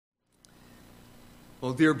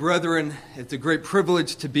Well, dear brethren, it's a great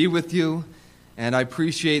privilege to be with you, and I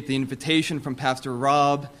appreciate the invitation from Pastor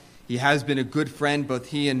Rob. He has been a good friend, both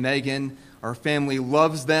he and Megan. Our family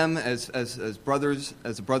loves them as brothers,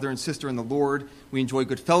 as a brother and sister in the Lord. We enjoy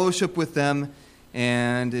good fellowship with them,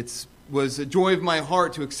 and it was a joy of my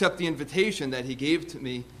heart to accept the invitation that he gave to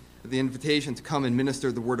me, the invitation to come and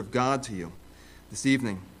minister the Word of God to you this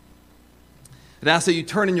evening. I'd ask that you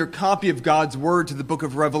turn in your copy of God's Word to the book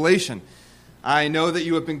of Revelation. I know that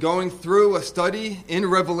you have been going through a study in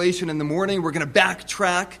Revelation in the morning. We're going to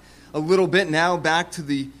backtrack a little bit now back to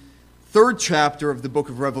the third chapter of the book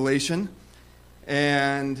of Revelation.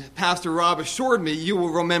 And Pastor Rob assured me you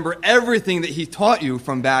will remember everything that he taught you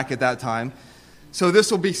from back at that time. So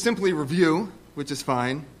this will be simply review, which is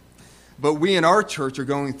fine. But we in our church are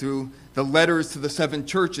going through the letters to the 7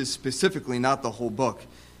 churches specifically, not the whole book.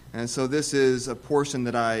 And so this is a portion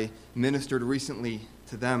that I ministered recently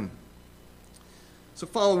to them. So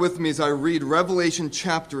follow with me as I read Revelation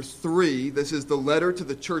chapter 3. This is the letter to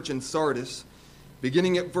the church in Sardis,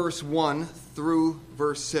 beginning at verse 1 through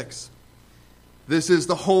verse 6. This is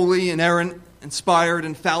the holy, inerrant, inspired,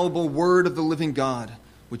 infallible word of the living God,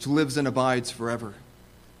 which lives and abides forever.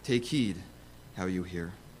 Take heed how you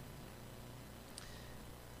hear.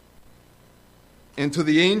 And to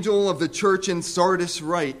the angel of the church in Sardis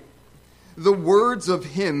write, the words of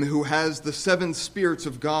him who has the 7 spirits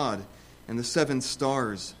of God and the 7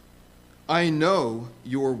 stars. I know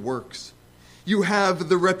your works. You have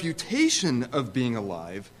the reputation of being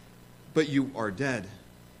alive, but you are dead.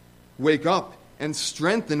 Wake up and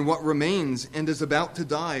strengthen what remains and is about to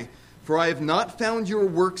die, for I have not found your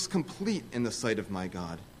works complete in the sight of my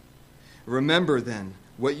God. Remember then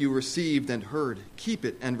what you received and heard. Keep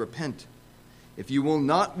it and repent. If you will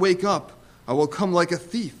not wake up, I will come like a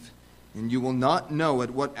thief, and you will not know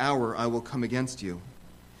at what hour I will come against you.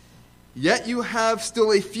 Yet you have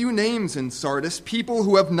still a few names in Sardis, people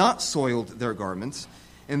who have not soiled their garments,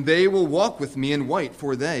 and they will walk with me in white,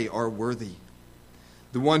 for they are worthy.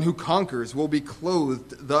 The one who conquers will be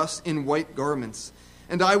clothed thus in white garments,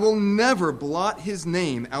 and I will never blot his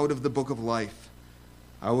name out of the book of life.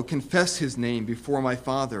 I will confess his name before my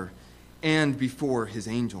Father and before his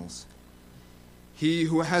angels. He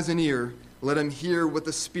who has an ear, let him hear what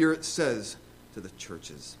the Spirit says to the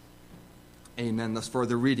churches. Amen. Thus far,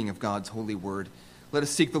 the reading of God's holy word. Let us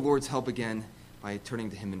seek the Lord's help again by turning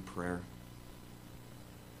to him in prayer.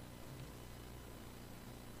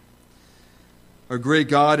 Our great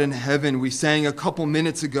God in heaven, we sang a couple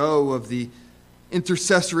minutes ago of the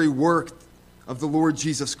intercessory work of the Lord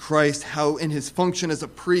Jesus Christ, how in his function as a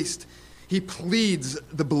priest, he pleads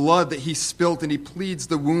the blood that he spilt and he pleads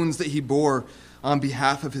the wounds that he bore on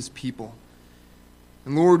behalf of his people.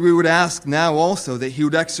 And Lord, we would ask now also that he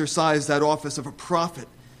would exercise that office of a prophet,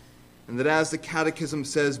 and that as the Catechism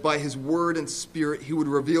says, by his word and spirit, he would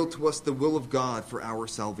reveal to us the will of God for our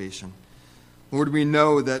salvation. Lord, we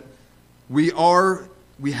know that we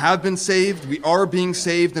have been saved, we are being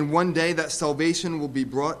saved, and one day that salvation will be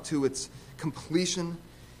brought to its completion,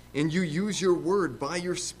 and you use your word by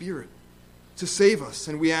your Spirit to save us.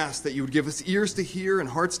 And we ask that you would give us ears to hear and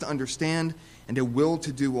hearts to understand and a will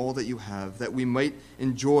to do all that you have, that we might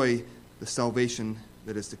enjoy the salvation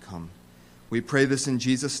that is to come. We pray this in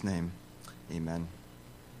Jesus' name. Amen.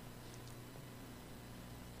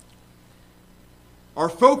 Our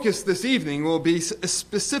focus this evening will be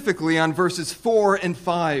specifically on verses 4 and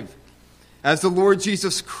 5, as the Lord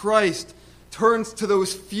Jesus Christ turns to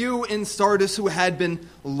those few in Sardis who had been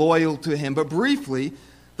loyal to him. But briefly,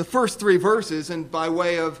 the first 3 verses, and by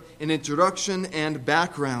way of an introduction and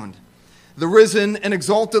background. The risen and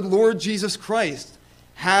exalted Lord Jesus Christ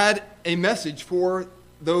had a message for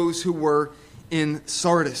those who were in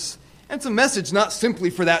Sardis. And it's a message not simply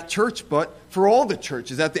for that church, but for all the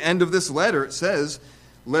churches. At the end of this letter, it says,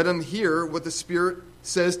 let them hear what the Spirit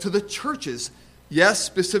says to the churches. Yes,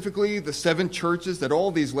 specifically the 7 churches that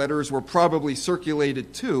all these letters were probably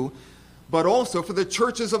circulated to, but also for the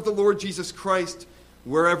churches of the Lord Jesus Christ,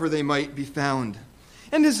 wherever they might be found.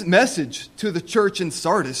 And his message to the church in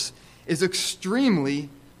Sardis is extremely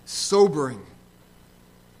sobering.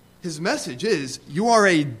 His message is, you are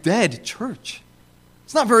a dead church.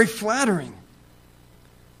 It's not very flattering.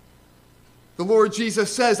 The Lord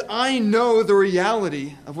Jesus says, I know the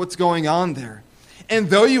reality of what's going on there. And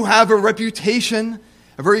though you have a reputation,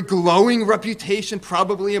 a very glowing reputation,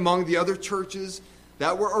 probably among the other churches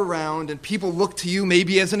that were around, and people look to you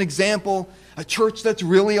maybe as an example, a church that's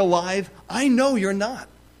really alive, I know you're not.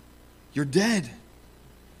 You're dead.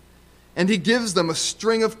 And he gives them a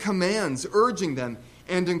string of commands, urging them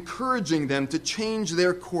and encouraging them to change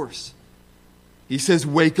their course. He says,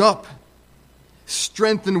 wake up.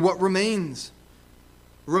 Strengthen what remains.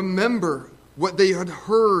 Remember what they had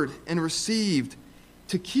heard and received,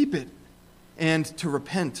 to keep it and to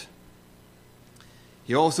repent.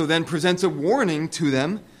 He also then presents a warning to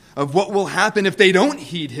them of what will happen if they don't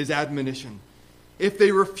heed his admonition, if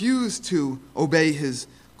they refuse to obey his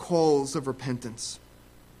calls of repentance.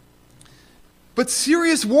 But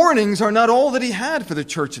serious warnings are not all that he had for the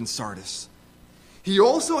church in Sardis. He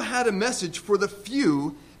also had a message for the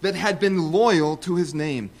few that had been loyal to his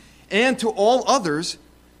name, and to all others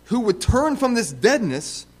who would turn from this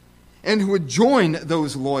deadness and who would join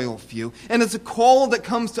those loyal few. And it's a call that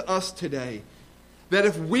comes to us today, that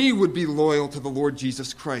if we would be loyal to the Lord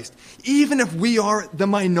Jesus Christ, even if we are the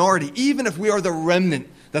minority, even if we are the remnant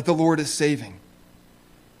that the Lord is saving,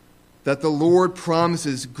 that the Lord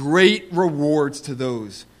promises great rewards to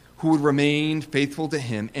those who would remain faithful to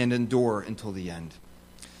him and endure until the end.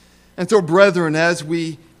 And so, brethren, as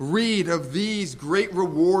we read of these great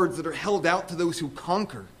rewards that are held out to those who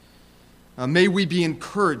conquer, may we be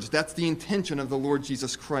encouraged. That's the intention of the Lord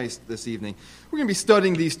Jesus Christ this evening. We're going to be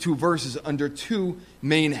studying these two verses under two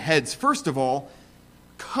main heads. First of all,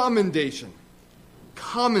 commendation.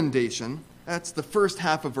 Commendation, that's the first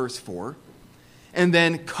half of verse 4. And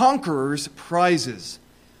then conquerors' prizes.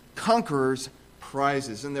 Conquerors'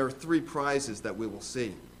 prizes. And there are three prizes that we will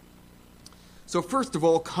see. So first of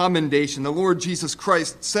all, commendation. The Lord Jesus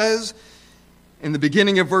Christ says in the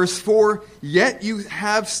beginning of verse 4, "Yet you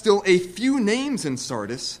have still a few names in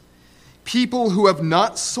Sardis, people who have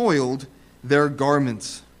not soiled their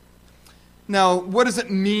garments." Now, what does it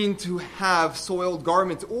mean to have soiled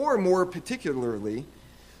garments, or more particularly,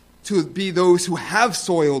 to be those who have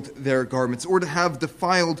soiled their garments, or to have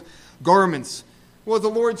defiled garments? Well, the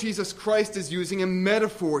Lord Jesus Christ is using a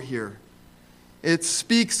metaphor here. It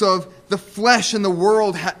speaks of the flesh and the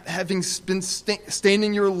world having been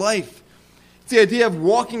staining your life. It's the idea of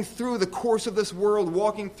walking through the course of this world,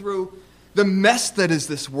 walking through the mess that is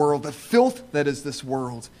this world, the filth that is this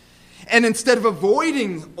world. And instead of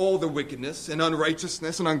avoiding all the wickedness and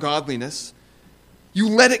unrighteousness and ungodliness, you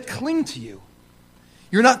let it cling to you.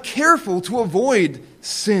 You're not careful to avoid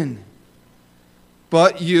sin,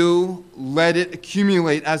 but you let it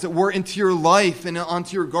accumulate, as it were, into your life and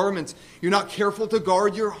onto your garments. You're not careful to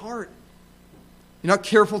guard your heart. You're not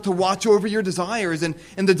careful to watch over your desires and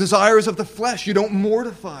the desires of the flesh. You don't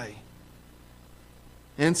mortify.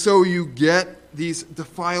 And so you get these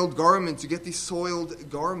defiled garments. You get these soiled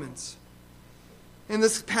garments. And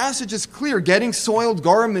this passage is clear. Getting soiled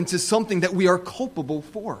garments is something that we are culpable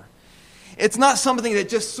for. It's not something that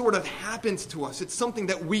just sort of happens to us. It's something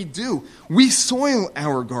that we do. We soil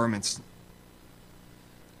our garments.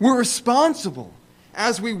 We're responsible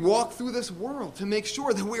as we walk through this world to make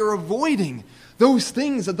sure that we are avoiding those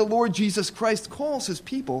things that the Lord Jesus Christ calls his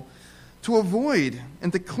people to avoid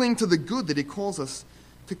and to cling to the good that he calls us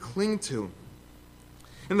to cling to.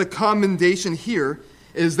 And the commendation here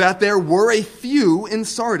is that there were a few in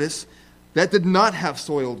Sardis that did not have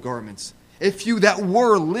soiled garments. A few that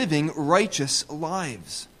were living righteous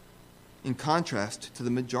lives, in contrast to the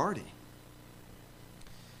majority.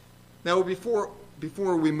 Now, before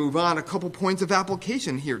we move on, a couple points of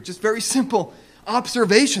application here. Just very simple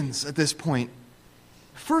observations at this point.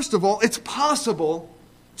 First of all, it's possible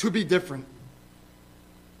to be different.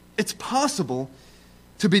 It's possible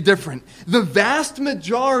to be different. The vast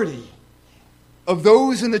majority of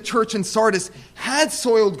those in the church in Sardis had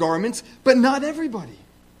soiled garments, but not everybody.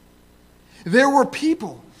 There were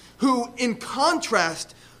people who, in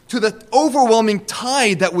contrast to the overwhelming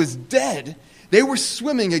tide that was dead, they were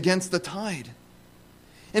swimming against the tide.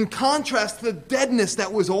 In contrast to the deadness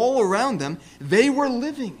that was all around them, they were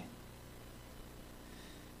living.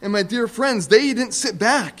 And my dear friends, they didn't sit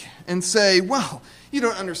back and say, "Well, you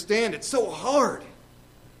don't understand, it's so hard.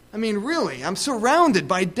 I mean, really, I'm surrounded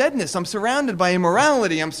by deadness. I'm surrounded by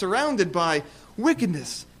immorality. I'm surrounded by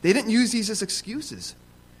wickedness." They didn't use these as excuses.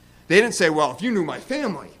 They didn't say, "Well, if you knew my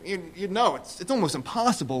family, you'd know it's almost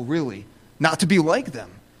impossible, really, not to be like them.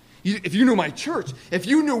 If you knew my church, if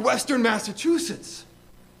you knew Western Massachusetts,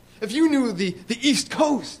 if you knew the East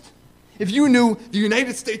Coast, if you knew the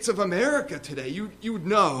United States of America today, you would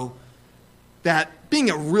know that being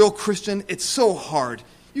a real Christian, it's so hard.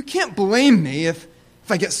 You can't blame me if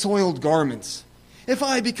I get soiled garments, if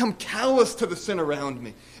I become callous to the sin around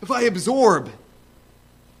me, if I absorb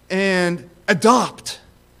and adopt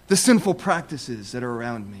the sinful practices that are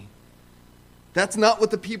around me." That's not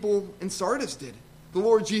what the people in Sardis did. The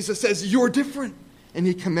Lord Jesus says, "You're different," and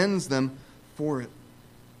he commends them for it.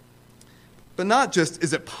 But not just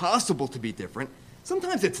is it possible to be different,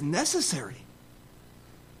 sometimes it's necessary.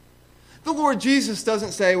 The Lord Jesus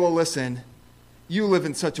doesn't say, "Well, listen, you live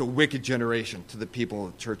in such a wicked generation, to the people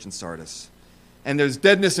of the church in Sardis. And there's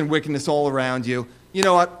deadness and wickedness all around you. You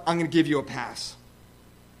know what? I'm going to give you a pass.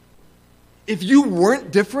 If you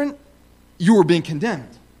weren't different, you were being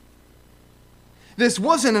condemned. This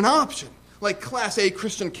wasn't an option, like Class A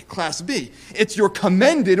Christian, Class B. It's you're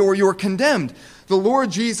commended or you're condemned. The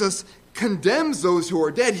Lord Jesus condemns those who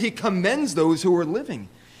are dead. He commends those who are living.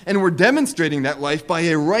 And we're demonstrating that life by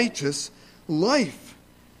a righteous life.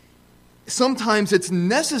 Sometimes it's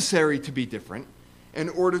necessary to be different in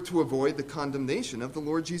order to avoid the condemnation of the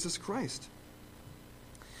Lord Jesus Christ.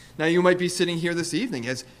 Now, you might be sitting here this evening,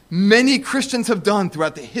 as many Christians have done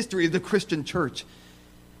throughout the history of the Christian church,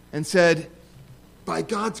 and said, by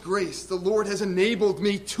God's grace, the Lord has enabled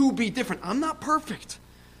me to be different. I'm not perfect,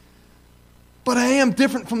 but I am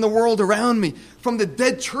different from the world around me, from the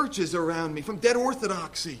dead churches around me, from dead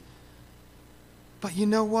orthodoxy. But you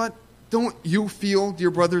know what? Don't you feel,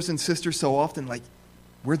 dear brothers and sisters, so often like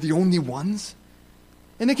we're the only ones?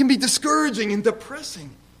 And it can be discouraging and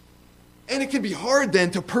depressing. And it can be hard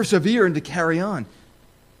then to persevere and to carry on.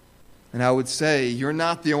 And I would say you're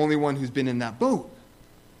not the only one who's been in that boat.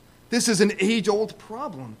 This is an age-old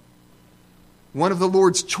problem. One of the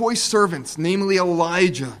Lord's choice servants, namely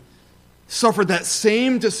Elijah, suffered that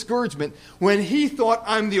same discouragement when he thought,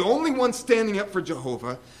 I'm the only one standing up for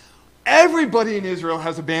Jehovah. Everybody in Israel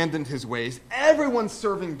has abandoned his ways. Everyone's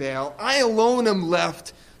serving Baal. I alone am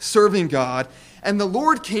left serving God. And the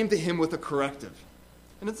Lord came to him with a corrective.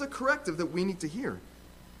 And it's a corrective that we need to hear.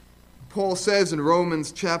 Paul says in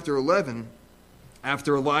Romans chapter 11,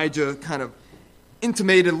 after Elijah kind of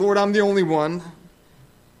intimated, Lord, I'm the only one,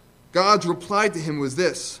 God's reply to him was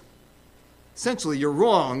this. Essentially, you're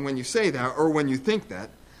wrong when you say that or when you think that.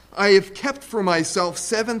 I have kept for myself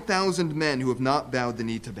 7,000 men who have not bowed the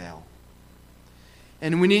knee to Baal.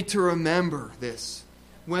 And we need to remember this.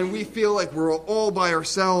 When we feel like we're all by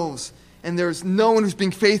ourselves and there's no one who's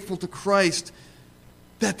being faithful to Christ,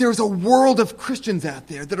 that there's a world of Christians out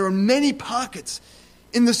there, that are many pockets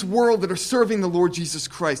in this world that are serving the Lord Jesus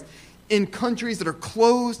Christ, in countries that are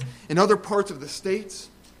closed, in other parts of the states.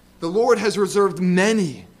 The Lord has reserved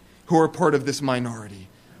many who are part of this minority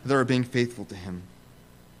that are being faithful to him.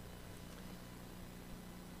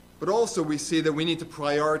 But also we see that we need to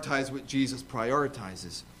prioritize what Jesus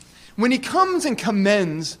prioritizes. When he comes and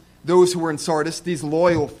commends those who are in Sardis, these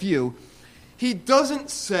loyal few, he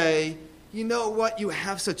doesn't say, you know what, you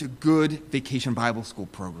have such a good Vacation Bible School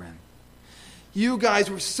program. You guys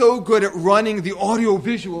were so good at running the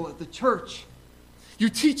audio-visual at the church. You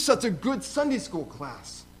teach such a good Sunday school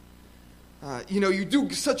class. You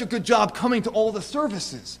do such a good job coming to all the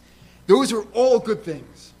services. Those are all good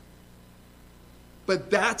things. But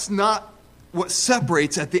that's not what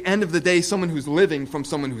separates, at the end of the day, someone who's living from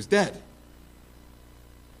someone who's dead.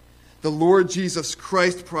 The Lord Jesus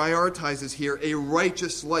Christ prioritizes here a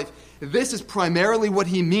righteous life. This is primarily what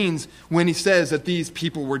he means when he says that these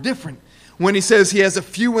people were different. When he says he has a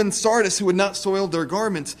few in Sardis who had not soiled their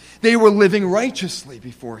garments, they were living righteously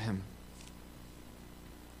before him.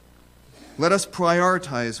 Let us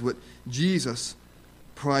prioritize what Jesus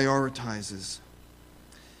prioritizes.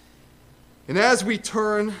 And as we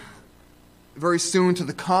turn very soon to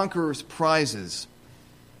the conqueror's prizes,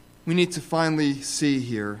 we need to finally see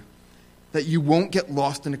here that you won't get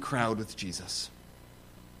lost in a crowd with Jesus.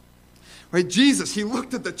 Right? Jesus, he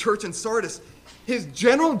looked at the church in Sardis. His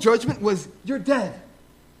general judgment was, you're dead.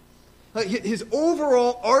 His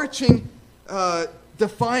overall arching,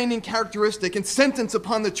 defining characteristic and sentence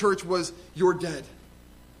upon the church was, you're dead.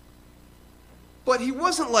 But he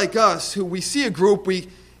wasn't like us, who we see a group, we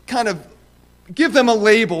kind of give them a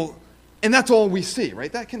label, and that's all we see,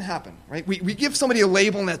 right? That can happen, right? We give somebody a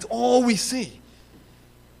label, and that's all we see.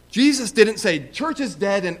 Jesus didn't say, church is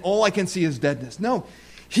dead and all I can see is deadness. No,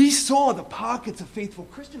 he saw the pockets of faithful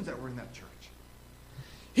Christians that were in that church.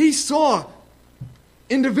 He saw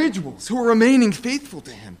individuals who were remaining faithful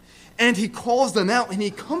to him. And he calls them out and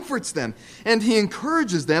he comforts them. And he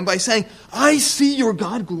encourages them by saying, I see your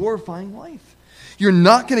God-glorifying life. You're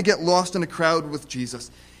not going to get lost in a crowd with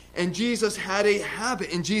Jesus. And Jesus had a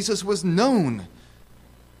habit, and Jesus was known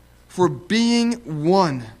for being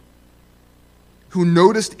one who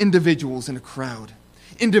noticed individuals in a crowd,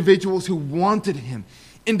 individuals who wanted him,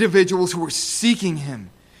 individuals who were seeking him.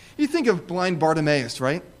 You think of blind Bartimaeus,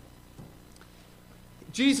 right?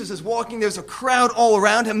 Jesus is walking, there's a crowd all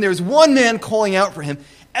around him, there's one man calling out for him,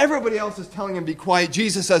 everybody else is telling him, be quiet.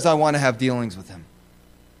 Jesus says, I want to have dealings with him.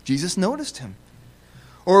 Jesus noticed him.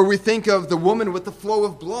 Or we think of the woman with the flow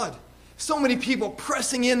of blood. So many people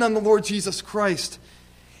pressing in on the Lord Jesus Christ.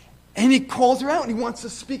 And he calls her out and he wants to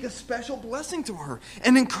speak a special blessing to her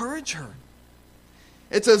and encourage her.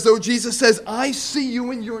 It's as though Jesus says, I see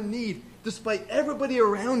you in your need, despite everybody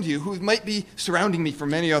around you who might be surrounding me for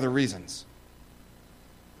many other reasons.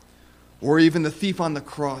 Or even the thief on the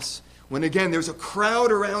cross, when again there's a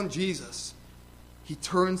crowd around Jesus, he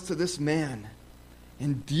turns to this man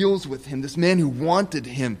and deals with him, this man who wanted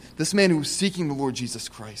him, this man who was seeking the Lord Jesus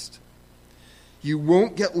Christ. You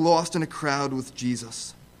won't get lost in a crowd with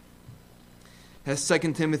Jesus. As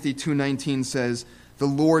 2 Timothy 2:19 says, the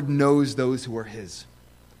Lord knows those who are his.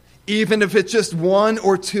 Even if it's just one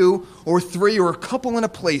or two or three or a couple in a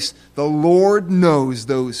place, the Lord knows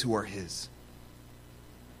those who are his.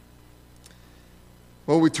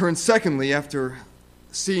 Well, we turn secondly, after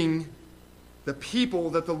seeing the people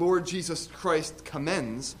that the Lord Jesus Christ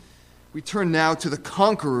commends, we turn now to the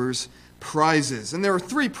conqueror's prizes. And there are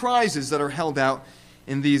three prizes that are held out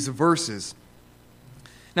in these verses.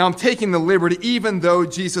 Now, I'm taking the liberty, even though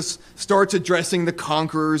Jesus starts addressing the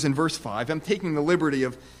conquerors in verse 5, I'm taking the liberty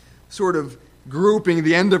of sort of grouping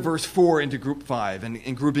the end of verse 4 into group 5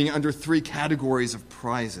 and grouping it under three categories of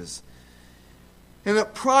prizes. And the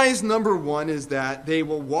prize number 1 is that they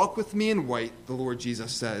will walk with me in white, the Lord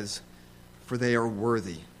Jesus says, for they are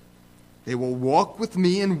worthy. They will walk with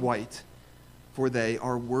me in white, for they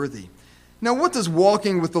are worthy. Now, what does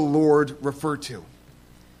walking with the Lord refer to?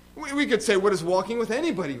 We could say, what does walking with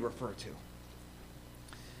anybody refer to?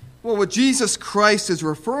 Well, what Jesus Christ is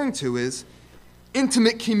referring to is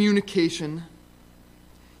intimate communication,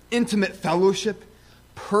 intimate fellowship,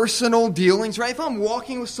 personal dealings, right? If I'm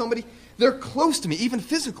walking with somebody, they're close to me, even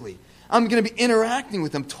physically. I'm going to be interacting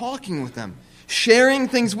with them, talking with them, sharing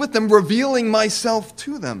things with them, revealing myself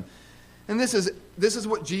to them. And this is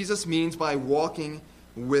what Jesus means by walking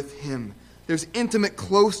with him. There's intimate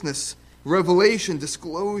closeness, revelation,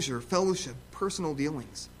 disclosure, fellowship, personal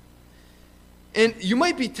dealings. And you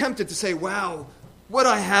might be tempted to say, wow, what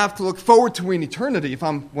I have to look forward to in eternity if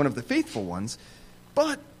I'm one of the faithful ones.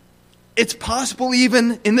 But it's possible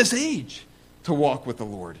even in this age to walk with the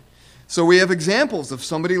Lord. So we have examples of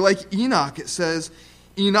somebody like Enoch. It says,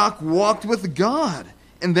 Enoch walked with God,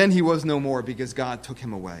 and then he was no more because God took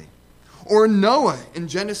him away. Or Noah in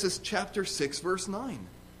Genesis chapter 6, verse 9.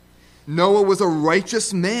 Noah was a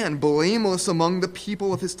righteous man, blameless among the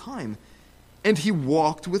people of his time, and he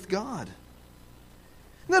walked with God.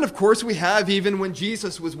 And then, of course, we have even when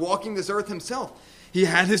Jesus was walking this earth himself, he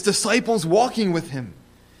had his disciples walking with him.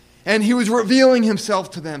 And he was revealing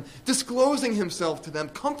himself to them, disclosing himself to them,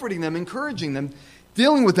 comforting them, encouraging them,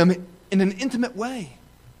 dealing with them in an intimate way.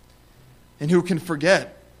 And who can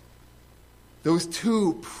forget those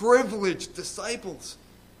two privileged disciples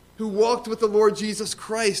who walked with the Lord Jesus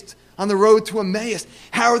Christ on the road to Emmaus,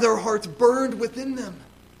 how their hearts burned within them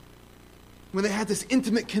when they had this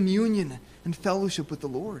intimate communion and fellowship with the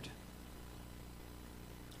Lord.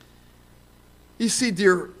 You see,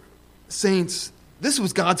 dear saints, this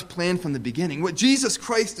was God's plan from the beginning. What Jesus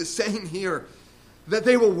Christ is saying here, that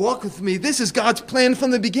they will walk with me, this is God's plan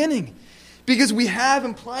from the beginning. Because we have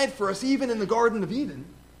implied for us, even in the Garden of Eden,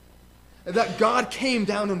 that God came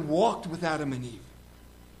down and walked with Adam and Eve.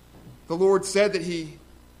 The Lord said that he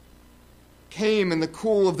came in the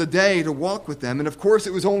cool of the day to walk with them. And of course,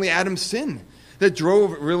 it was only Adam's sin that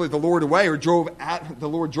drove really the Lord away, or the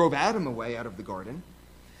Lord drove Adam away out of the garden.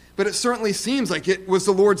 But it certainly seems like it was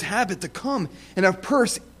the Lord's habit to come and have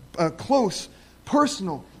close,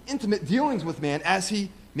 personal, intimate dealings with man as he,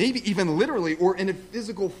 maybe even literally or in a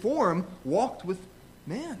physical form, walked with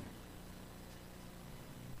man.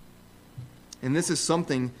 And this is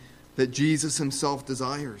something that Jesus himself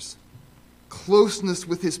desires. Closeness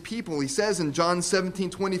with his people. He says in John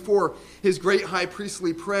 17:24, his great high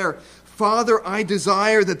priestly prayer, Father, I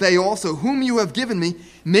desire that they also, whom you have given me,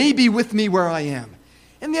 may be with me where I am.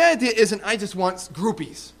 And the idea isn't I just want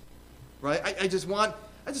groupies, right? I just want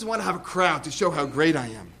to have a crowd to show how great I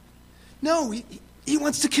am. No, he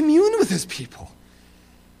wants to commune with his people.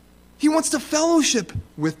 He wants to fellowship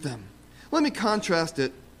with them. Let me contrast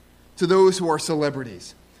it to those who are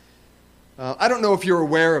celebrities. I don't know if you're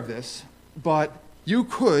aware of this, but you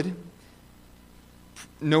could,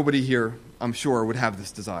 nobody here, I'm sure, would have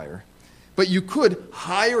this desire, but you could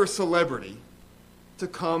hire a celebrity to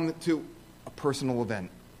come to a personal event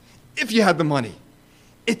if you had the money.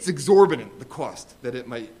 It's exorbitant, the cost that it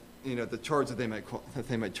might, the charge that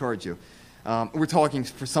they might charge you. We're talking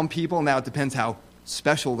for some people, now it depends how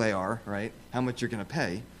special they are, right? How much you're going to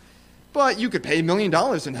pay. But you could pay $1 million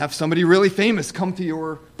and have somebody really famous come to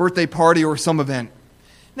your birthday party or some event.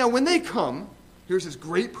 Now, when they come, here's this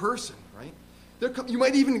great person, right? You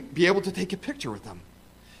might even be able to take a picture with them.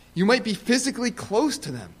 You might be physically close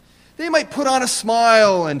to them. They might put on a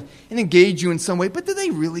smile and engage you in some way, but do they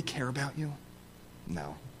really care about you?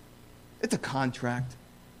 No. It's a contract.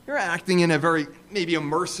 They're acting in maybe a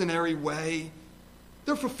mercenary way.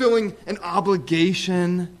 They're fulfilling an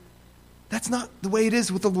obligation. That's not the way it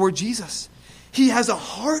is with the Lord Jesus. He has a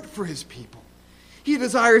heart for his people. He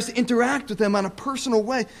desires to interact with them on a personal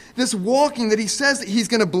way. This walking that he says that he's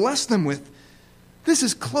going to bless them with, this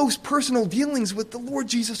is close personal dealings with the Lord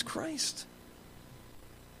Jesus Christ.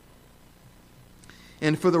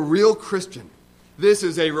 And for the real Christian, this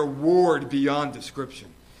is a reward beyond description.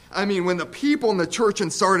 I mean, when the people in the church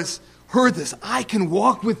in Sardis heard this, I can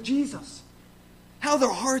walk with Jesus, how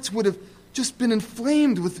their hearts would have just been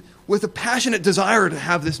inflamed with a passionate desire to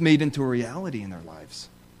have this made into a reality in their lives.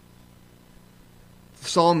 The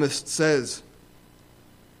psalmist says,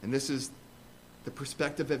 and this is the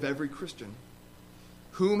perspective of every Christian,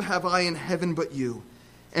 whom have I in heaven but you?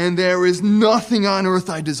 And there is nothing on earth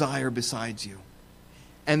I desire besides you.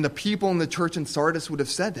 And the people in the church in Sardis would have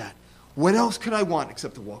said that. What else could I want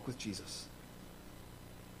except to walk with Jesus?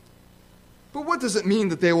 But what does it mean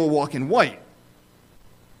that they will walk in white?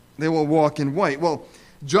 They will walk in white. Well,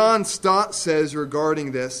 John Stott says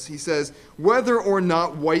regarding this, he says, whether or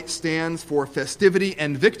not white stands for festivity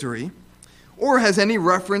and victory, or has any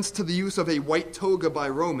reference to the use of a white toga by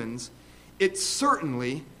Romans, it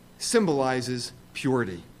certainly symbolizes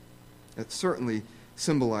purity. It certainly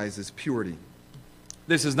symbolizes purity.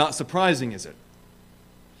 This is not surprising, is it?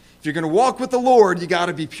 If you're going to walk with the Lord, you got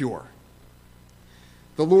to be pure.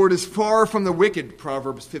 The Lord is far from the wicked,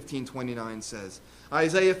 Proverbs 15:29 says.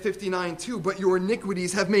 Isaiah 59:2, but your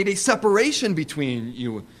iniquities have made a separation between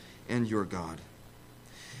you and your God.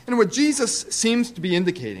 And what Jesus seems to be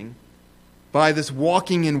indicating by this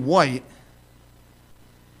walking in white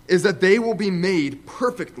is that they will be made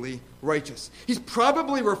perfectly righteous. He's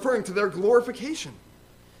probably referring to their glorification.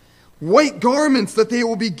 White garments that they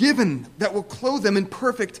will be given that will clothe them in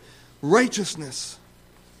perfect righteousness.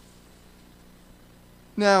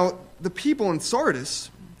 Now, the people in Sardis,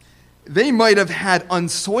 they might have had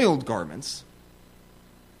unsoiled garments,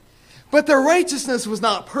 but their righteousness was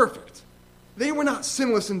not perfect. They were not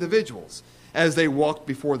sinless individuals as they walked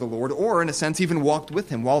before the Lord, or in a sense even walked with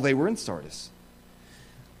him while they were in Sardis.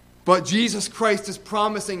 But Jesus Christ is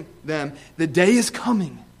promising them, the day is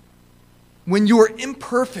coming when your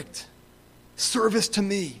imperfect service to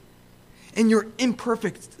me and your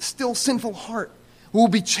imperfect, still sinful heart will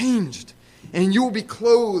be changed, and you will be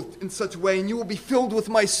clothed in such a way, and you will be filled with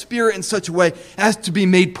my Spirit in such a way as to be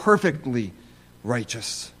made perfectly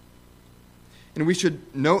righteous. And we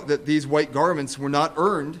should note that these white garments were not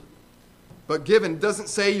earned, but given. It doesn't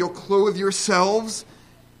say you'll clothe yourselves,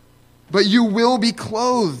 but you will be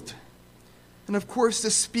clothed. And of course,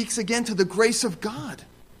 this speaks again to the grace of God.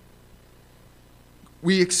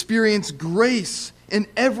 We experience grace in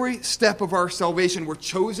every step of our salvation. We're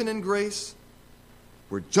chosen in grace.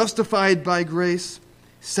 We're justified by grace,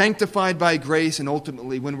 sanctified by grace, and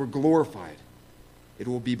ultimately, when we're glorified, it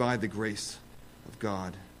will be by the grace of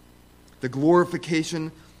God. The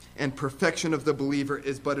glorification and perfection of the believer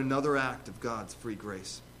is but another act of God's free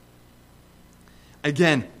grace.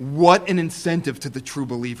 Again, what an incentive to the true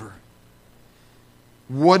believer.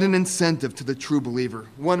 What an incentive to the true believer.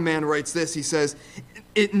 One man writes this, he says,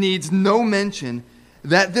 it needs no mention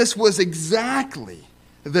that this was exactly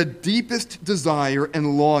the deepest desire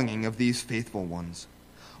and longing of these faithful ones.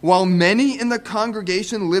 While many in the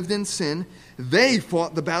congregation lived in sin, they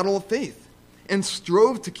fought the battle of faith and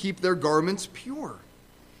strove to keep their garments pure.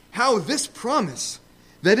 How this promise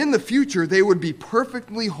that in the future they would be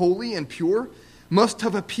perfectly holy and pure must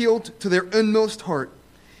have appealed to their inmost heart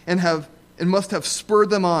and must have spurred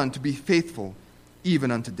them on to be faithful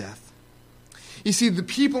even unto death. You see, the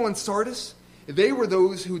people in Sardis, they were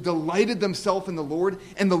those who delighted themselves in the Lord,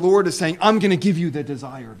 and the Lord is saying, I'm going to give you the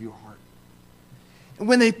desire of your heart. And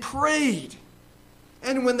when they prayed,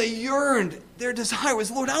 and when they yearned, their desire was,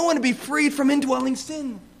 Lord, I want to be freed from indwelling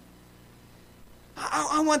sin.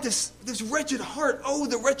 I want this wretched heart, oh,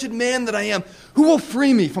 the wretched man that I am, who will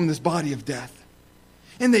free me from this body of death?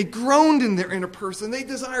 And they groaned in their inner person. They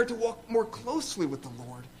desired to walk more closely with the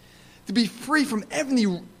Lord, to be free from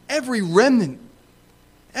every remnant,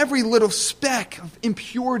 every little speck of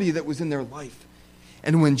impurity that was in their life.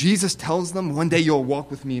 And when Jesus tells them, one day you'll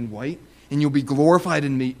walk with me in white, and you'll be glorified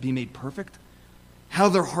and be made perfect, how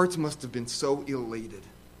their hearts must have been so elated,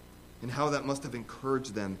 and how that must have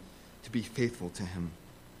encouraged them to be faithful to him.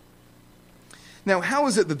 Now, how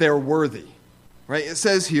is it that they're worthy? Right? It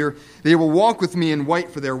says here, they will walk with me in white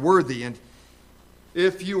for they're worthy. And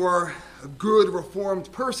if you are a good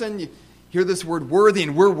Reformed person, you hear this word worthy,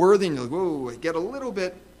 and we're worthy, and you're like, whoa, I get a little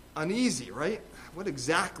bit uneasy, right? What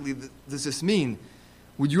exactly does this mean?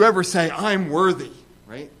 would you ever say, I'm worthy,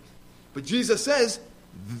 right? But Jesus says,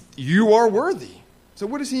 you are worthy. So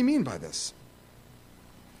what does he mean by this?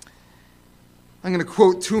 I'm going to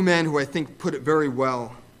quote two men who I think put it very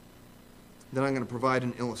well. Then I'm going to provide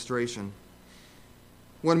an illustration.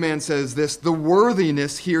 One man says this: the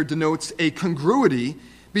worthiness here denotes a congruity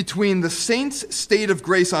between the saint's state of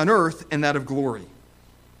grace on earth and that of glory.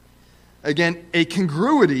 Again, a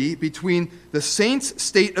congruity between the saint's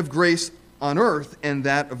state of grace on earth and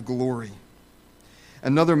that of glory.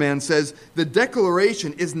 Another man says, the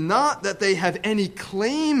declaration is not that they have any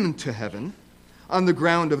claim to heaven on the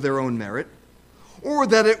ground of their own merit, or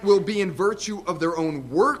that it will be in virtue of their own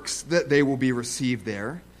works that they will be received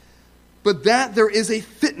there, but that there is a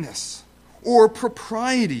fitness or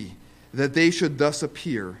propriety that they should thus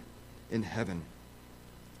appear in heaven.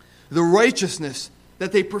 The righteousness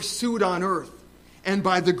that they pursued on earth, and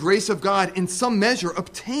by the grace of God in some measure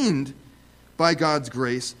obtained by God's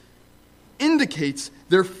grace, indicates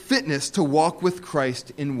their fitness to walk with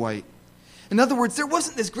Christ in white. In other words, there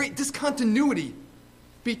wasn't this great discontinuity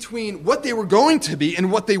between what they were going to be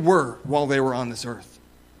and what they were while they were on this earth.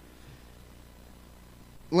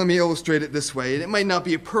 Let me illustrate it this way. It might not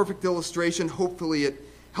be a perfect illustration. Hopefully it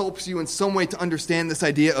helps you in some way to understand this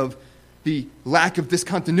idea of the lack of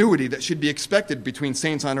discontinuity that should be expected between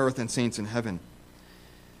saints on earth and saints in heaven.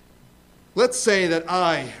 Let's say that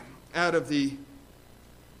I, out of the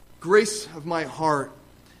grace of my heart,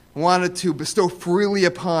 wanted to bestow freely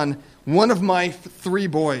upon one of my three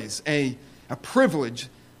boys a privilege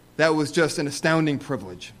that was just an astounding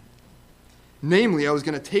privilege. Namely, I was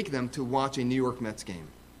going to take them to watch a New York Mets game.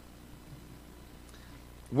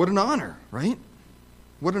 What an honor, right?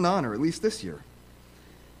 What an honor, at least this year.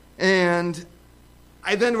 And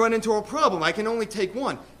I then run into a problem. I can only take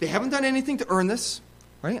one. They haven't done anything to earn this,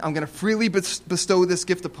 right? I'm going to freely bestow this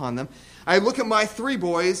gift upon them. I look at my three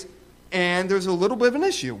boys, and there's a little bit of an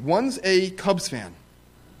issue. One's a Cubs fan.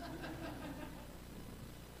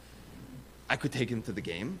 I could take him to the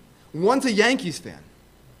game. One's a Yankees fan.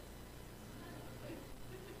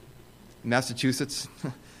 Massachusetts.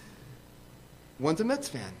 One's a Mets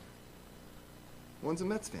fan. One's a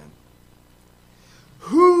Mets fan.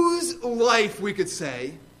 Whose life, we could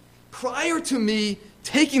say, prior to me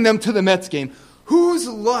taking them to the Mets game, whose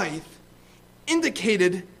life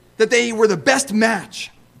indicated that they were the best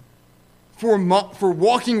match for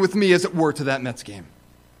walking with me, as it were, to that Mets game?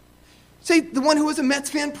 Say, the one who was a Mets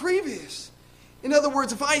fan previous. In other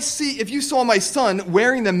words, if you saw my son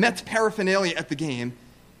wearing the Mets paraphernalia at the game,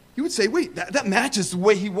 you would say, wait, that matches the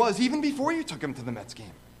way he was even before you took him to the Mets game.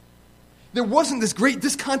 There wasn't this great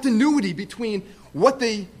discontinuity between what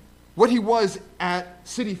he was at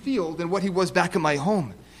Citi Field and what he was back at my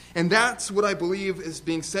home. And that's what I believe is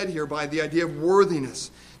being said here by the idea of worthiness.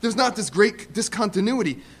 There's not this great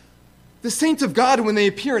discontinuity. The saints of God, when they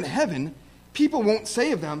appear in heaven, people won't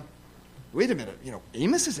say of them, wait a minute,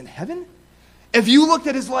 Amos is in heaven? If you looked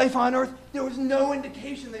at his life on earth, there was no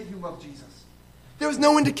indication that he loved Jesus. There was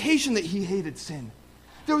no indication that he hated sin.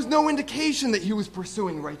 There was no indication that he was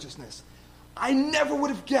pursuing righteousness. I never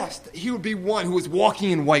would have guessed that he would be one who was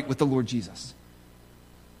walking in white with the Lord Jesus.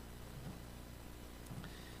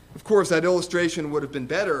 Of course, that illustration would have been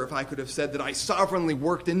better if I could have said that I sovereignly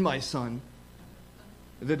worked in my son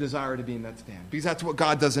the desire to be a Mets fan, because that's what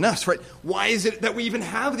God does in us, right? Why is it that we even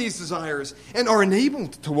have these desires and are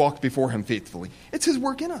enabled to walk before him faithfully? It's his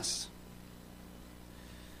work in us.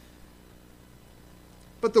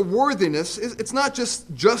 But the worthiness, it's not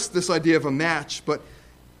just this idea of a match, but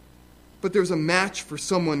there's a match for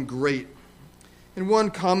someone great. And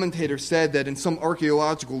one commentator said that in some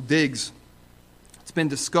archaeological digs, it's been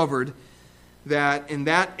discovered that in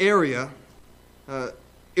that area,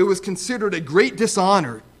 it was considered a great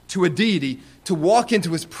dishonor to a deity to walk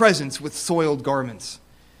into his presence with soiled garments.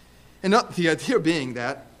 And the idea being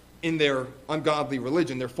that in their ungodly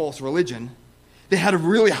religion, their false religion, they had a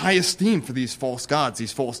really high esteem for these false gods,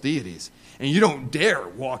 these false deities. And you don't dare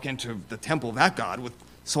walk into the temple of that god with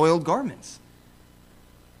soiled garments.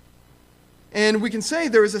 And we can say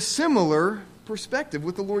there is a similar perspective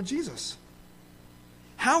with the Lord Jesus.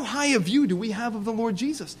 How high a view do we have of the Lord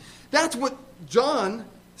Jesus? That's what John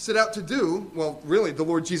set out to do. Well, really, the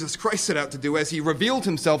Lord Jesus Christ set out to do as he revealed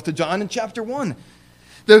himself to John in chapter 1.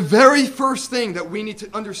 The very first thing that we need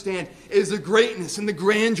to understand is the greatness and the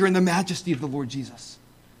grandeur and the majesty of the Lord Jesus.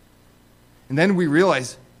 And then we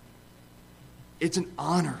realize it's an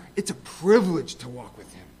honor, it's a privilege to walk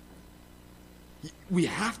with him. We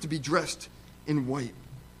have to be dressed in white.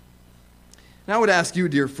 Now I would ask you,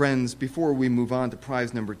 dear friends, before we move on to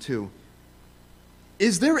prize number 2,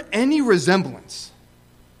 is there any resemblance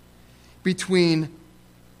between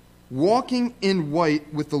walking in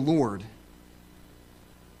white with the Lord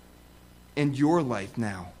and your life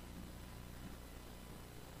now?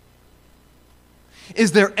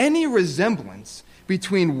 Is there any resemblance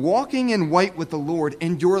between walking in white with the Lord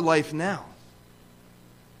and your life now?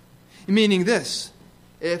 Meaning this,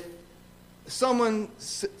 if someone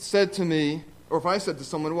said to me, or if I said to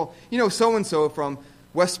someone, well, you know, so-and-so from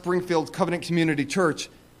West Springfield Covenant Community Church,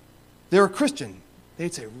 they're a Christian.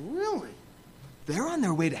 They'd say, really? They're on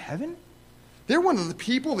their way to heaven? They're one of the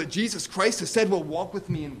people that Jesus Christ has said will walk with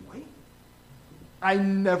me in white? I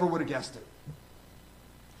never would have guessed it.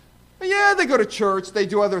 Yeah, they go to church, they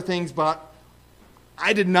do other things, but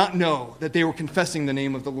I did not know that they were confessing the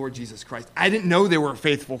name of the Lord Jesus Christ. I didn't know they were a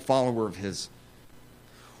faithful follower of his.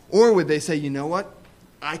 Or would they say, you know what?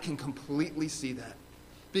 I can completely see that.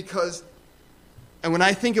 Because, and when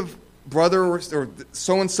I think of brother or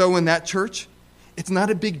so-and-so in that church, it's not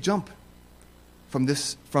a big jump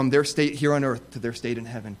from their state here on earth to their state in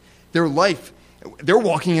heaven. Their life, they're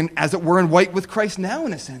walking in, as it were, in white with Christ now,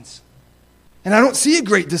 in a sense. And I don't see a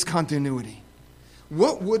great discontinuity.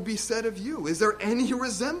 What would be said of you? Is there any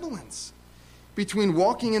resemblance between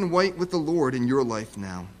walking in white with the Lord and your life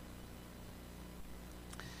now?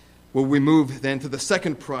 Well, we move then to the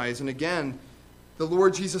second prize. And again, the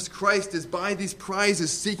Lord Jesus Christ is by these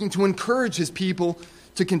prizes seeking to encourage his people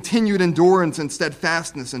to continued endurance and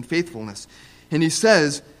steadfastness and faithfulness. And he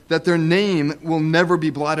says that their name will never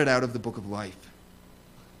be blotted out of the book of life.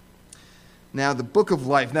 Now, the book of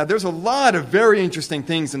life. Now, there's a lot of very interesting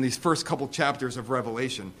things in these first couple chapters of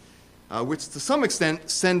Revelation, which to some extent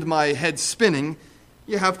send my head spinning.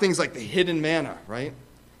 You have things like the hidden manna, right?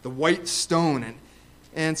 The white stone.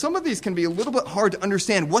 And some of these can be a little bit hard to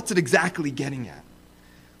understand. What's it exactly getting at?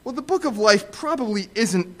 Well, the book of life probably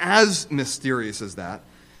isn't as mysterious as that.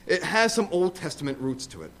 It has some Old Testament roots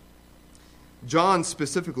to it. John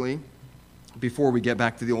specifically, before we get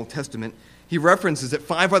back to the Old Testament, he references it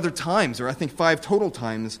 5 other times, or I think 5 other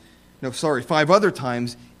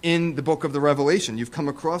times in the book of the Revelation. You've come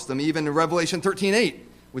across them even in Revelation 13:8,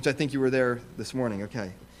 which I think you were there this morning,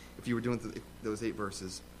 okay, if you were doing those 8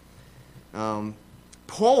 verses.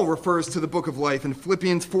 Paul refers to the book of life in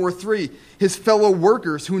Philippians 4:3, his fellow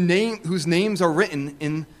workers whose names are written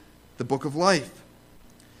in the book of life.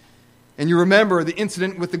 And you remember the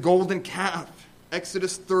incident with the golden calf,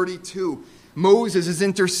 Exodus 32. Moses is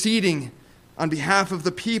interceding on behalf of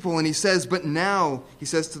the people, and he says, but now, he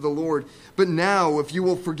says to the Lord, but now if you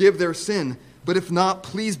will forgive their sin, but if not,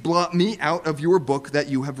 please blot me out of your book that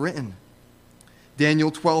you have written.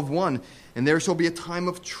 Daniel 12:1, and there shall be a time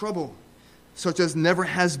of trouble, such as never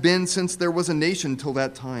has been since there was a nation till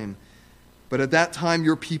that time. But at that time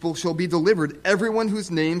your people shall be delivered, everyone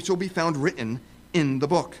whose name shall be found written in the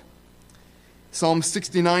book. Psalm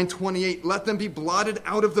 69:28, let them be blotted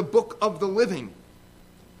out of the book of the living.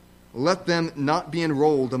 Let them not be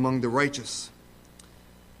enrolled among the righteous.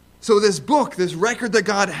 So this book, this record that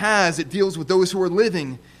God has, it deals with those who are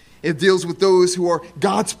living. It deals with those who are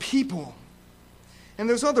God's people. And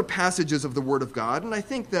there's other passages of the Word of God, and I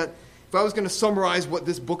think that if I was going to summarize what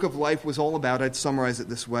this book of life was all about, I'd summarize it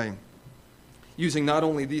this way, using not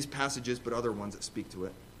only these passages, but other ones that speak to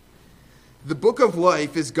it. The book of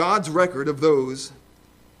life is God's record of those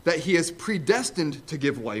that he has predestined to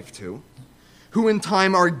give life to, who in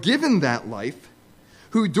time are given that life,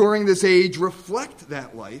 who during this age reflect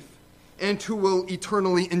that life, and who will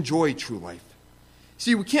eternally enjoy true life.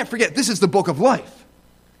 See, we can't forget, this is the book of life.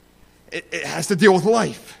 It has to deal with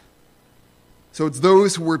life. So it's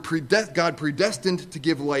those who were God predestined to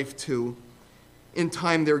give life to. In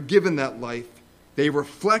time, they're given that life. They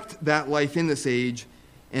reflect that life in this age,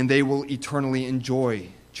 and they will eternally enjoy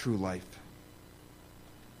true life.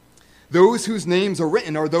 Those whose names are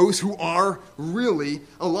written are those who are really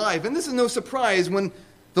alive. And this is no surprise when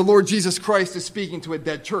the Lord Jesus Christ is speaking to a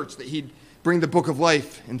dead church that he'd bring the book of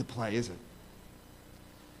life into play, is it?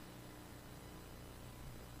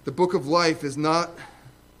 The book of life is not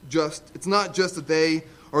just that they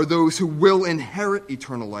are those who will inherit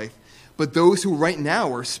eternal life, but those who right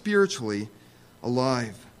now are spiritually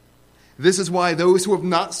alive. This is why those who have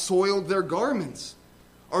not soiled their garments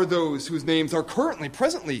are those whose names are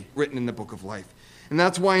presently written in the book of life. And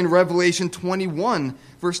that's why in Revelation 21,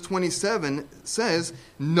 verse 27 says,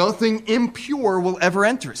 nothing impure will ever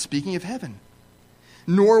enter, speaking of heaven,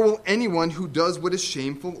 nor will anyone who does what is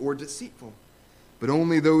shameful or deceitful, but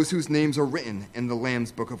only those whose names are written in the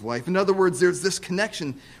Lamb's book of life. In other words, there's this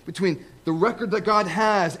connection between the record that God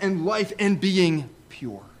has and life and being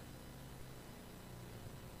pure.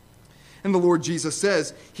 And the Lord Jesus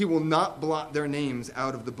says he will not blot their names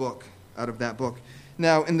out of that book.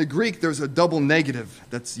 Now, in the Greek, there's a double negative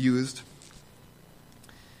that's used.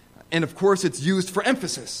 And of course, it's used for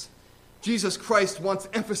emphasis. Jesus Christ wants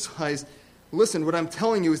to emphasize, listen, what I'm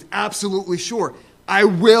telling you is absolutely sure. I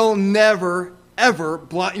will never, ever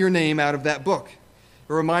blot your name out of that book.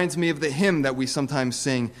 It reminds me of the hymn that we sometimes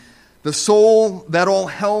sing. The soul that all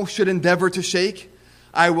hell should endeavor to shake,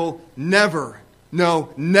 I will never,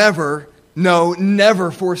 no, never, no, never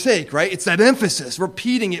forsake, right? It's that emphasis,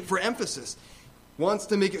 repeating it for emphasis. Wants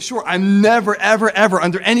to make it sure. I'm never, ever, ever,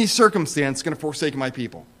 under any circumstance, going to forsake my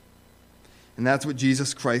people. And that's what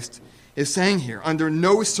Jesus Christ is saying here. Under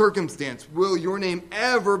no circumstance will your name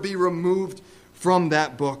ever be removed from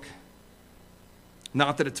that book.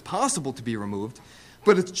 Not that it's possible to be removed,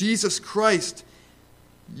 but it's Jesus Christ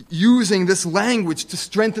using this language to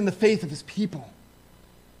strengthen the faith of his people.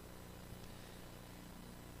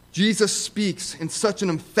 Jesus speaks in such an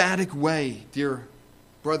emphatic way, dear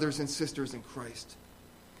brothers and sisters in Christ,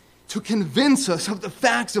 to convince us of the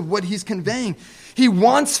facts of what he's conveying. He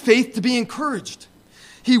wants faith to be encouraged.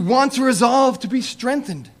 He wants resolve to be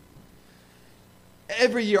strengthened.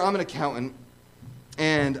 Every year, I'm an accountant,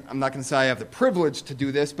 and I'm not going to say I have the privilege to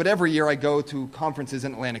do this, but every year I go to conferences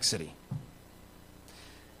in Atlantic City.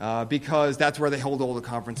 Because that's where they hold all the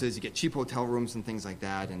conferences. You get cheap hotel rooms and things like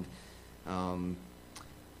that. And,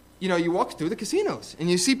 you walk through the casinos, and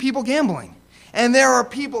you see people gambling. And there are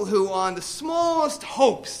people who, on the smallest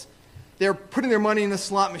hopes, they're putting their money in the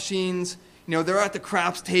slot machines. They're at the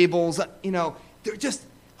craps tables. They're just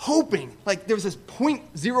hoping. Like, there's this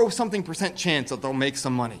 0.0% chance that they'll make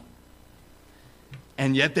some money.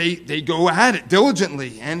 And yet they go at it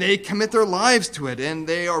diligently, and they commit their lives to it, and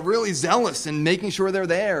they are really zealous in making sure they're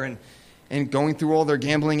there and going through all their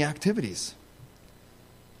gambling activities.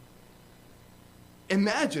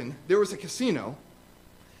 Imagine there was a casino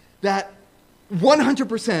that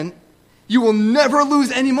 100% you will never lose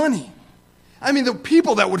any money. I mean, the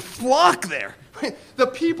people that would flock there, the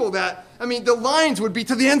people that, the lines would be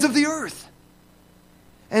to the ends of the earth.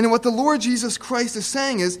 And what the Lord Jesus Christ is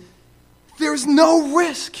saying is, there's no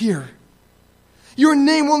risk here. Your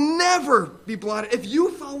name will never be blotted. If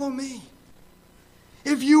you follow me,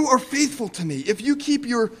 if you are faithful to me, if you keep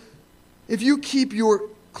your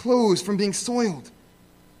clothes from being soiled,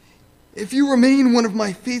 if you remain one of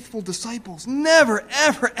my faithful disciples, never,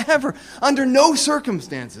 ever, ever, under no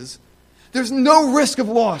circumstances, there's no risk of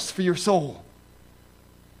loss for your soul.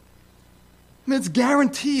 It's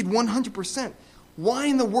guaranteed 100%. Why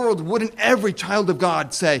in the world wouldn't every child of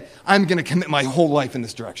God say, I'm going to commit my whole life in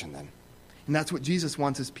this direction then? And that's what Jesus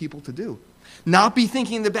wants his people to do. Not be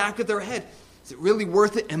thinking in the back of their head, is it really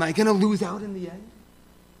worth it? Am I going to lose out in the end?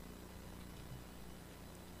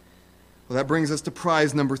 Well, that brings us to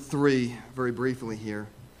prize number 3, very briefly here.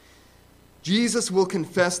 Jesus will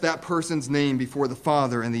confess that person's name before the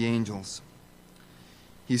Father and the angels.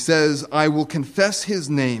 He says, I will confess his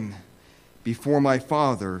name before my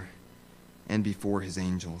Father and before his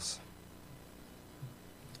angels.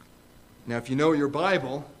 Now, if you know your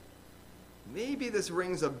Bible, maybe this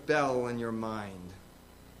rings a bell in your mind.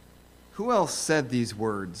 Who else said these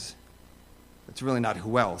words? It's really not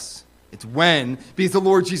who else. It's when, because the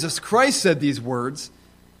Lord Jesus Christ said these words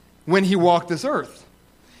when he walked this earth.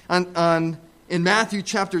 In Matthew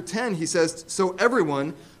chapter 10, he says, so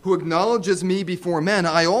everyone who acknowledges me before men,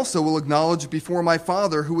 I also will acknowledge before my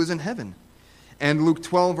Father who is in heaven. And Luke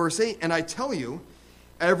 12, verse 8, and I tell you,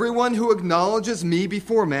 everyone who acknowledges me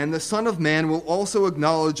before men, the Son of Man will also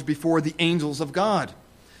acknowledge before the angels of God.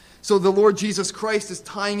 So the Lord Jesus Christ is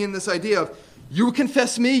tying in this idea of, you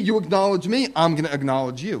confess me, you acknowledge me, I'm going to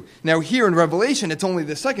acknowledge you. Now here in Revelation, it's only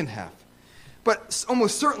the second half. But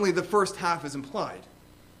almost certainly the first half is implied.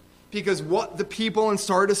 Because what the people in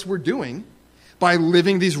Sardis were doing, by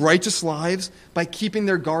living these righteous lives, by keeping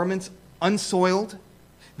their garments unsoiled,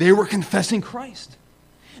 they were confessing Christ.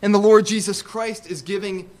 And the Lord Jesus Christ is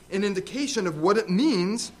giving an indication of what it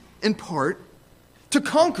means, in part, to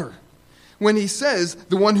conquer. When he says,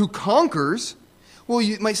 the one who conquers, well,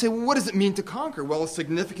 you might say, well, what does it mean to conquer? Well, a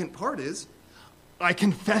significant part is, I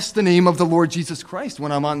confess the name of the Lord Jesus Christ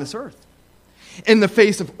when I'm on this earth. In the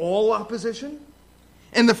face of all opposition,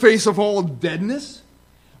 in the face of all deadness,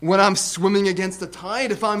 when I'm swimming against the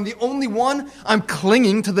tide, if I'm the only one, I'm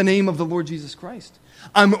clinging to the name of the Lord Jesus Christ.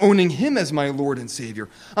 I'm owning him as my Lord and Savior.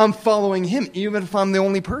 I'm following him, even if I'm the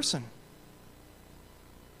only person.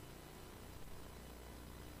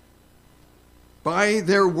 By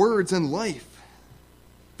their words and life,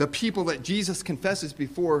 the people that Jesus confesses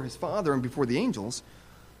before his Father and before the angels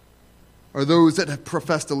are those that have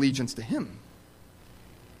professed allegiance to him.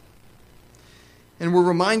 And we're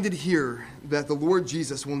reminded here that the Lord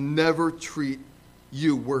Jesus will never treat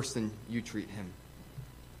you worse than you treat him.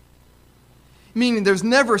 Meaning there's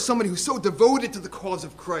never somebody who's so devoted to the cause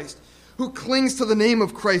of Christ, who clings to the name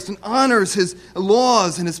of Christ and honors his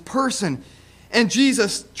laws and his person, and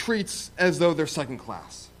Jesus treats as though they're second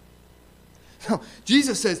class. No,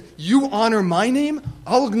 Jesus says, you honor my name,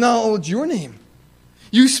 I'll acknowledge your name.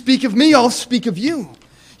 You speak of me, I'll speak of you.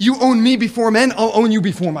 You own me before men, I'll own you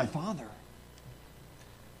before my Father.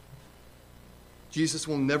 Jesus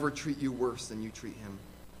will never treat you worse than you treat him.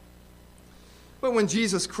 But when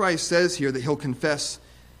Jesus Christ says here that he'll confess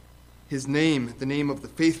his name, the name of the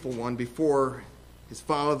faithful one, before his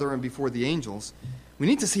Father and before the angels, we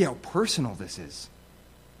need to see how personal this is.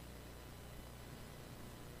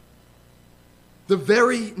 The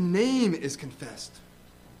very name is confessed.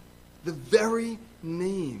 The very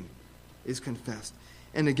name is confessed.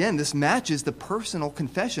 And again, this matches the personal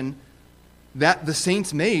confession that the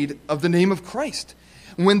saints made of the name of Christ.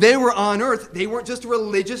 When they were on earth, they weren't just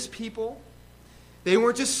religious people. They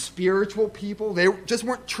weren't just spiritual people. They just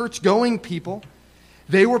weren't church-going people.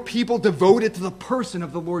 They were people devoted to the person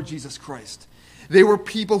of the Lord Jesus Christ. They were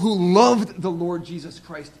people who loved the Lord Jesus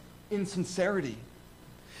Christ in sincerity.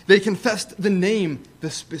 They confessed the name,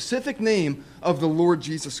 the specific name of the Lord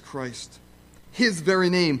Jesus Christ, his very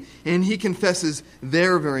name, and he confesses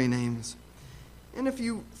their very names. And if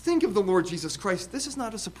you think of the Lord Jesus Christ, this is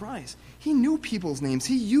not a surprise. He knew people's names.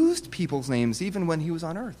 He used people's names even when he was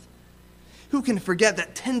on earth. Who can forget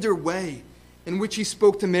that tender way in which he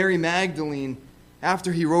spoke to Mary Magdalene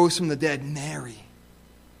after he rose from the dead? Mary,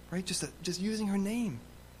 right? Just using her name.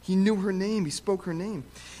 He knew her name. He spoke her name.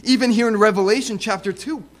 Even here in Revelation chapter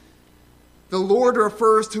 2, the Lord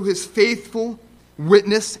refers to his faithful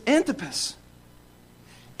witness, Antipas.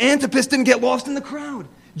 Antipas didn't get lost in the crowd.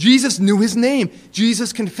 Jesus knew his name.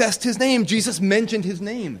 Jesus confessed his name. Jesus mentioned his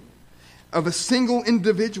name of a single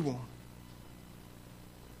individual.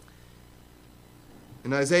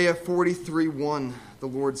 In Isaiah 43:1, the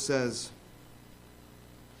Lord says,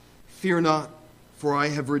 "Fear not, for I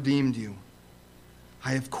have redeemed you.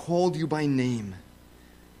 I have called you by name.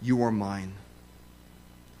 You are mine."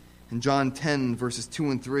 In John 10, verses 2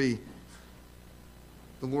 and 3,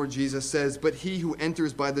 the Lord Jesus says, "But he who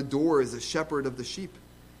enters by the door is a shepherd of the sheep.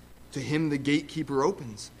 To him the gatekeeper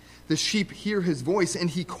opens. The sheep hear his voice, and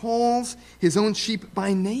he calls his own sheep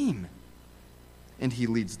by name, and he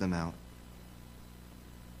leads them out."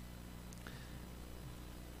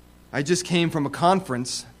 I just came from a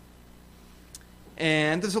conference,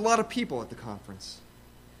 and there's a lot of people at the conference.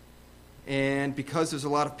 And because there's a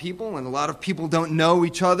lot of people, and a lot of people don't know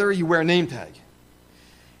each other, you wear a name tag.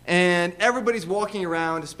 And everybody's walking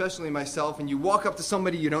around, especially myself, and you walk up to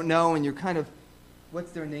somebody you don't know, and you're kind of,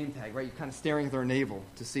 what's their name tag, right? You're kind of staring at their navel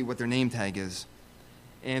to see what their name tag is.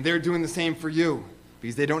 And they're doing the same for you,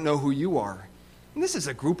 because they don't know who you are. And this is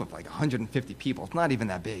a group of like 150 people. It's not even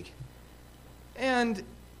that big. And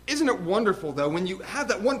isn't it wonderful, though, when you have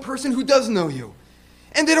that one person who does know you,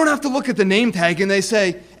 and they don't have to look at the name tag and they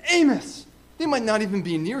say, "Amos." They might not even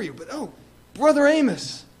be near you, but, "Oh, Brother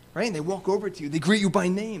Amos," right? And they walk over to you. They greet you by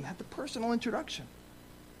name, have the personal introduction.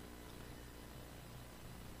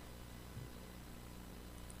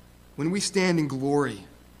 When we stand in glory,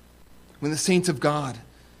 when the saints of God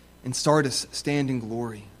in Sardis stand in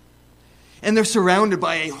glory, and they're surrounded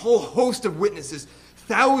by a whole host of witnesses,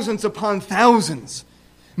 thousands upon thousands,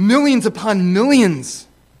 millions upon millions,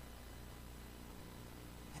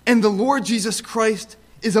 and the Lord Jesus Christ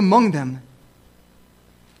is among them,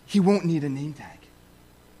 he won't need a name tag.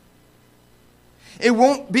 It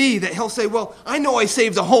won't be that he'll say, "Well, I know I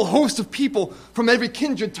saved a whole host of people from every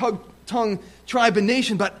kindred, tongue, tribe, and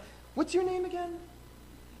nation, but what's your name again?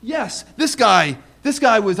 Yes, this guy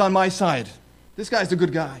was on my side. This guy's a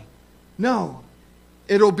good guy." No,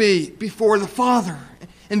 it'll be before the Father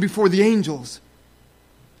and before the angels.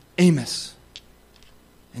 Amos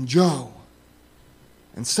and Joe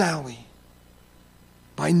and Sally.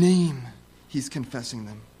 By name, he's confessing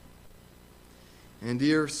them. And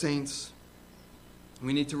dear saints,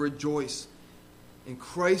 we need to rejoice in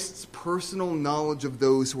Christ's personal knowledge of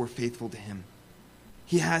those who are faithful to him.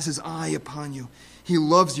 He has his eye upon you. He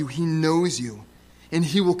loves you. He knows you. And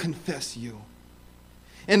he will confess you.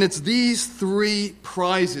 And it's these three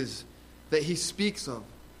prizes that he speaks of.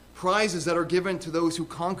 Prizes that are given to those who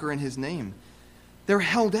conquer in his name. They're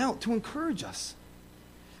held out to encourage us.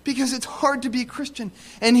 Because it's hard to be a Christian.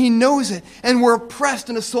 And he knows it. And we're oppressed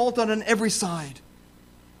and assaulted on every side.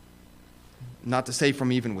 Not to say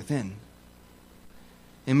from even within.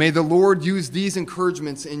 And may the Lord use these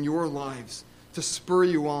encouragements in your lives to spur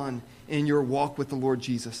you on in your walk with the Lord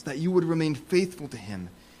Jesus, that you would remain faithful to him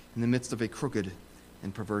in the midst of a crooked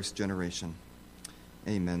and perverse generation.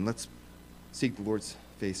 Amen. Let's seek the Lord's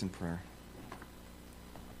face in prayer.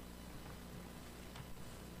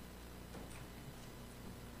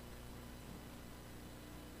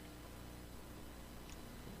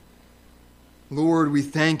 Lord, we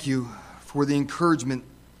thank you for the encouragement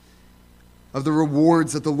of the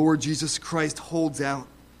rewards that the Lord Jesus Christ holds out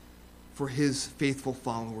for his faithful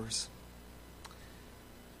followers.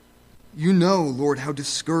 You know, Lord, how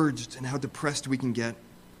discouraged and how depressed we can get.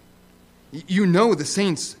 You know the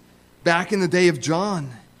saints back in the day of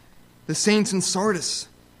John, the saints in Sardis,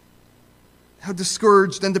 how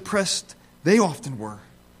discouraged and depressed they often were,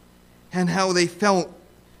 and how they felt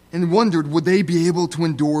and wondered, would they be able to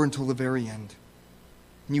endure until the very end?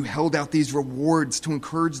 And you held out these rewards to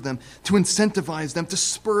encourage them, to incentivize them, to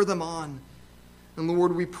spur them on. And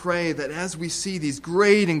Lord, we pray that as we see these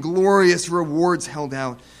great and glorious rewards held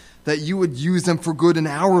out, that you would use them for good in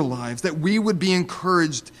our lives, that we would be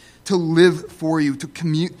encouraged to live for you, to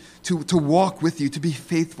commute, to walk with you, to be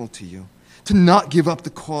faithful to you, to not give up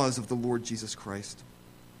the cause of the Lord Jesus Christ.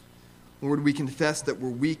 Lord, we confess that we're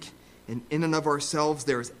weak, and in and of ourselves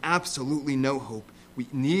there is absolutely no hope. We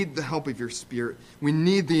need the help of your Spirit. We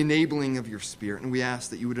need the enabling of your Spirit, and we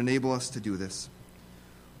ask that you would enable us to do this.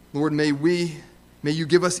 Lord, may you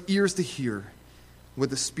give us ears to hear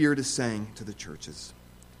what the Spirit is saying to the churches.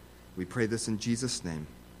 We pray this in Jesus' name.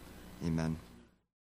 Amen.